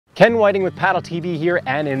Ken Whiting with Paddle TV here,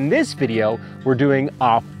 and in this video we're doing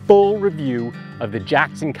a full review of the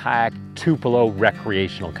Jackson Kayak Tupelo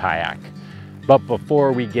recreational kayak. But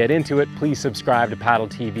before we get into it, please subscribe to Paddle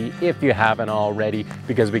TV if you haven't already,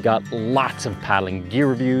 because we got lots of paddling gear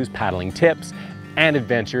reviews, paddling tips, and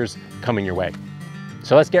adventures coming your way.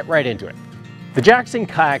 So let's get right into it. The Jackson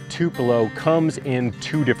Kayak Tupelo comes in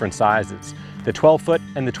two different sizes, the 12-foot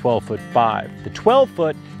and the 12-foot 5. The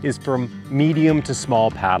 12-foot is for medium to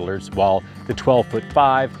small paddlers, while the 12-foot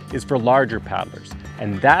 5 is for larger paddlers.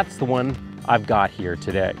 And that's the one I've got here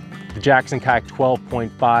today. The Jackson Kayak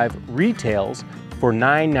 12.5 retails for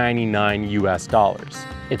 $9.99 US.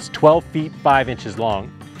 It's 12 feet 5 inches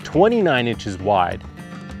long, 29 inches wide.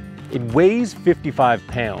 It weighs 55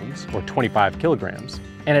 pounds or 25 kilograms,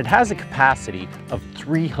 and it has a capacity of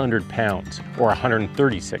 300 pounds or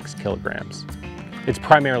 136 kilograms. It's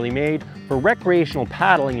primarily made for recreational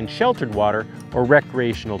paddling in sheltered water or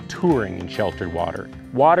recreational touring in sheltered water,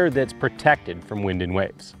 water that's protected from wind and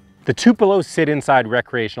waves. The Tupelo Sit Inside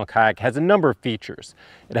recreational kayak has a number of features.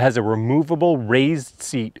 It has a removable raised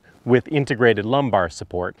seat with integrated lumbar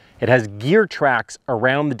support. It has gear tracks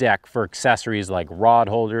around the deck for accessories like rod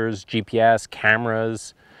holders, GPS,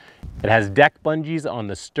 cameras. It has deck bungees on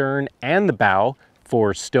the stern and the bow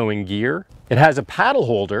for stowing gear. It has a paddle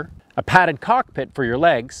holder, a padded cockpit for your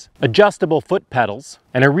legs, adjustable foot pedals,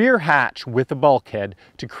 and a rear hatch with a bulkhead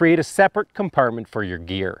to create a separate compartment for your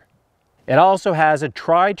gear. It also has a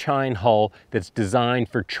tri-chine hull that's designed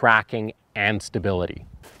for tracking and stability.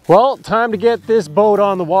 Well, time to get this boat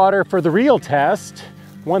on the water for the real test.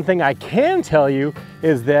 One thing I can tell you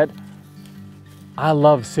is that I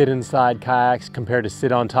love sit-inside kayaks compared to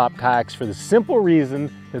sit-on-top kayaks for the simple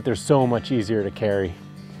reason that they're so much easier to carry.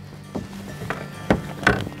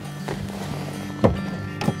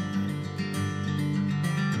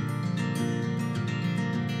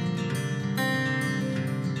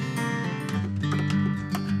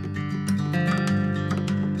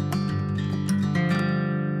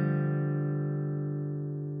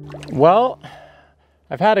 Well,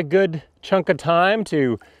 I've had a good chunk of time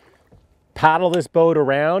to paddle this boat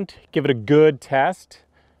around, give it a good test,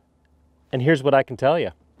 and here's what I can tell you.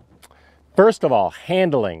 First of all,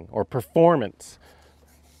 handling or performance,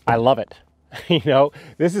 I love it. You know,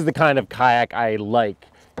 this is the kind of kayak I like.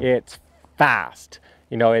 It's fast.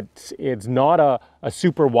 You know, it's not a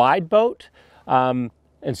super wide boat, and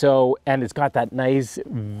it's got that nice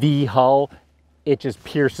V hull. It just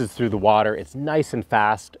pierces through the water. It's nice and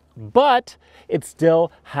fast, but it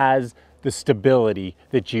still has the stability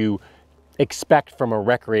that you expect from a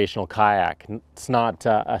recreational kayak. It's not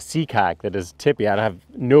a sea kayak that is tippy. I have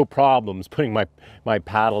no problems putting my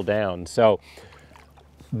paddle down. So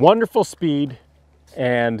wonderful speed,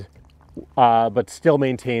 and but still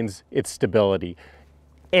maintains its stability.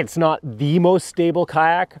 It's not the most stable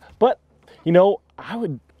kayak, but you know, I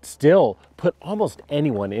would still put almost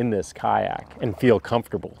anyone in this kayak and feel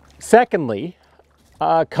comfortable. Secondly,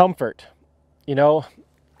 comfort. You know,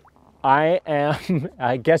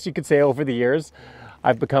 I guess you could say over the years,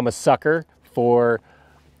 I've become a sucker for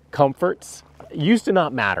comforts. It used to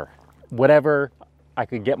not matter. Whatever I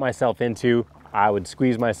could get myself into, I would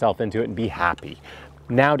squeeze myself into it and be happy.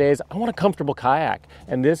 Nowadays, I want a comfortable kayak,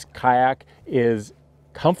 and this kayak is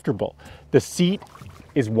comfortable. The seat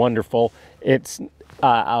is wonderful. It's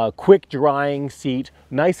a quick drying seat,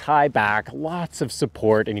 nice high back, lots of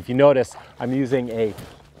support. And if you notice, I'm using a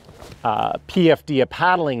PFD, a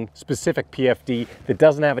paddling specific PFD that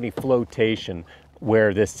doesn't have any flotation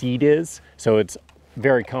where the seat is. So it's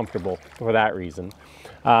very comfortable for that reason.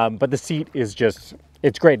 But the seat is just,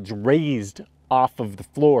 it's great. It's raised off of the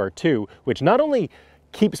floor too, which not only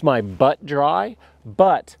keeps my butt dry,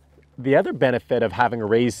 but the other benefit of having a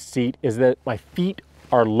raised seat is that my feet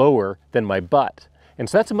are lower than my butt. And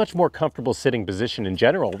so that's a much more comfortable sitting position in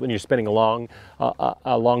general when you're spending long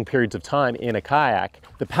periods of time in a kayak.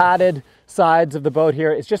 The padded sides of the boat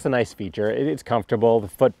here, it's just a nice feature. It's comfortable. The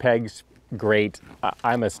foot pegs, great.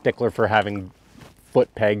 I'm a stickler for having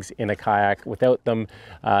foot pegs in a kayak. Without them,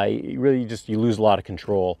 you lose a lot of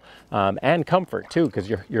control and comfort too, because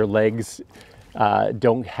your legs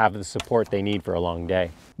don't have the support they need for a long day.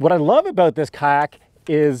 What I love about this kayak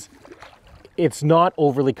is it's not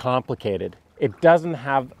overly complicated. It doesn't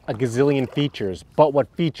have a gazillion features, but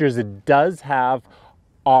what features it does have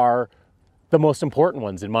are the most important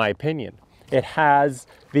ones, in my opinion. It has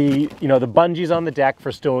the bungees on the deck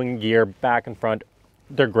for stowing gear back and front.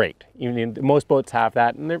 They're great. Most boats have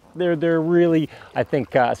that, and they're really, I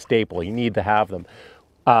think, a staple. You need to have them.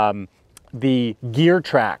 The gear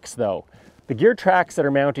tracks, though, the gear tracks that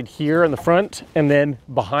are mounted here in the front and then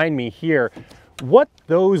behind me here, What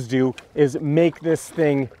those do is make this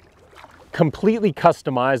thing completely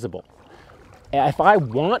customizable. If I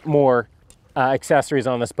want more accessories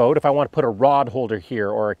on this boat, if I want to put a rod holder here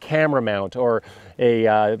or a camera mount or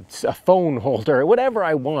a phone holder, whatever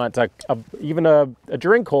I want, even a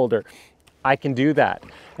drink holder, I can do that.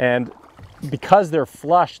 And because they're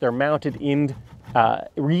flush, they're mounted in,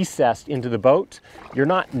 recessed into the boat, you're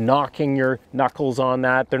not knocking your knuckles on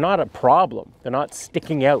that. They're not a problem. They're not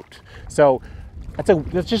sticking out. So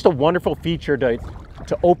that's just a wonderful feature to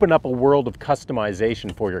open up a world of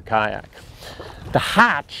customization for your kayak. The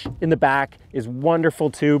hatch in the back is wonderful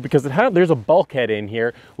too, because there's a bulkhead in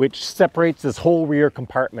here which separates this whole rear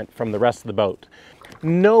compartment from the rest of the boat.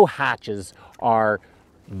 No hatches are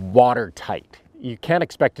watertight. You can't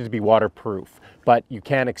expect it to be waterproof, but you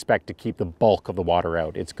can expect to keep the bulk of the water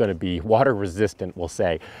out. It's going to be water resistant, we'll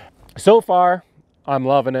say. So far, I'm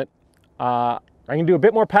loving it. I can do a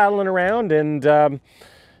bit more paddling around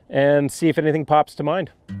and see if anything pops to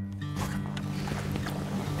mind.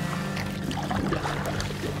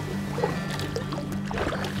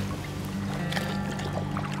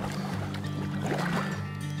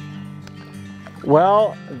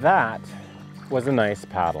 Well, that was a nice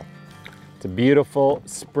paddle. It's a beautiful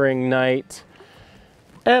spring night,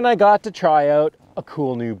 and I got to try out a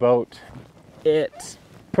cool new boat. It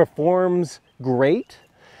performs great,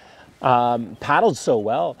 paddles so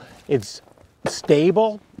well. It's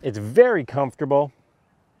stable, it's very comfortable.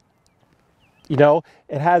 You know,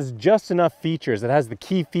 it has just enough features. It has the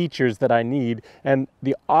key features that I need and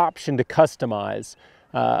the option to customize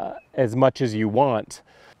as much as you want.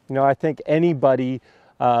 You know, I think anybody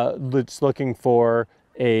that's looking for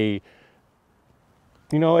a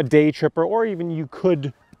day tripper, or even you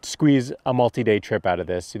could squeeze a multi-day trip out of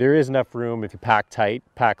this. There is enough room if you pack tight,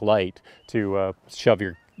 pack light to shove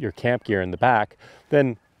your camp gear in the back.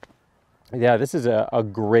 Then yeah, this is a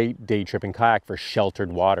great day tripping kayak for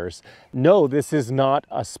sheltered waters. No, this is not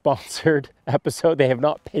a sponsored episode. They have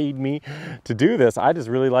not paid me to do this. I just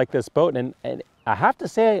really like this boat, and I have to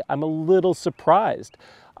say I'm a little surprised.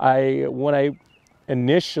 When I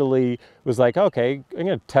initially was like, okay, I'm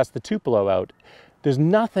gonna test the Tupelo out. There's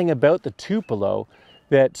nothing about the Tupelo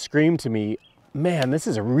that screamed to me, man, this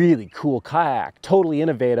is a really cool kayak, totally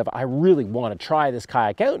innovative. I really want to try this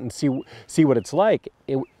kayak out and see what it's like.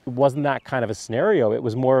 It wasn't that kind of a scenario. It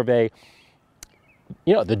was more of a,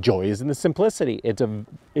 the joy is in the simplicity.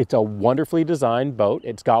 It's a wonderfully designed boat.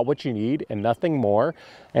 It's got what you need and nothing more.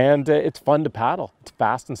 And it's fun to paddle. It's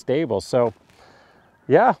fast and stable. So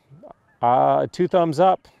yeah, 2 thumbs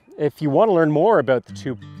up. If you want to learn more about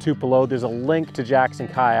the Tupelo, there's a link to Jackson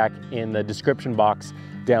Kayak in the description box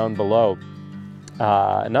down below.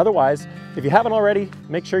 And otherwise, if you haven't already,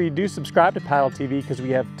 make sure you do subscribe to Paddle TV, because we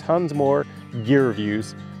have tons more gear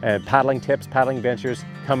reviews and paddling tips, paddling adventures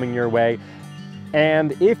coming your way.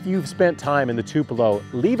 And if you've spent time in the Tupelo,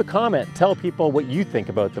 leave a comment, tell people what you think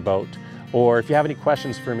about the boat. Or if you have any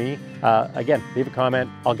questions for me, again, leave a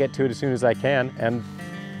comment. I'll get to it as soon as I can. And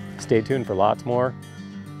stay tuned for lots more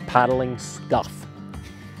paddling stuff.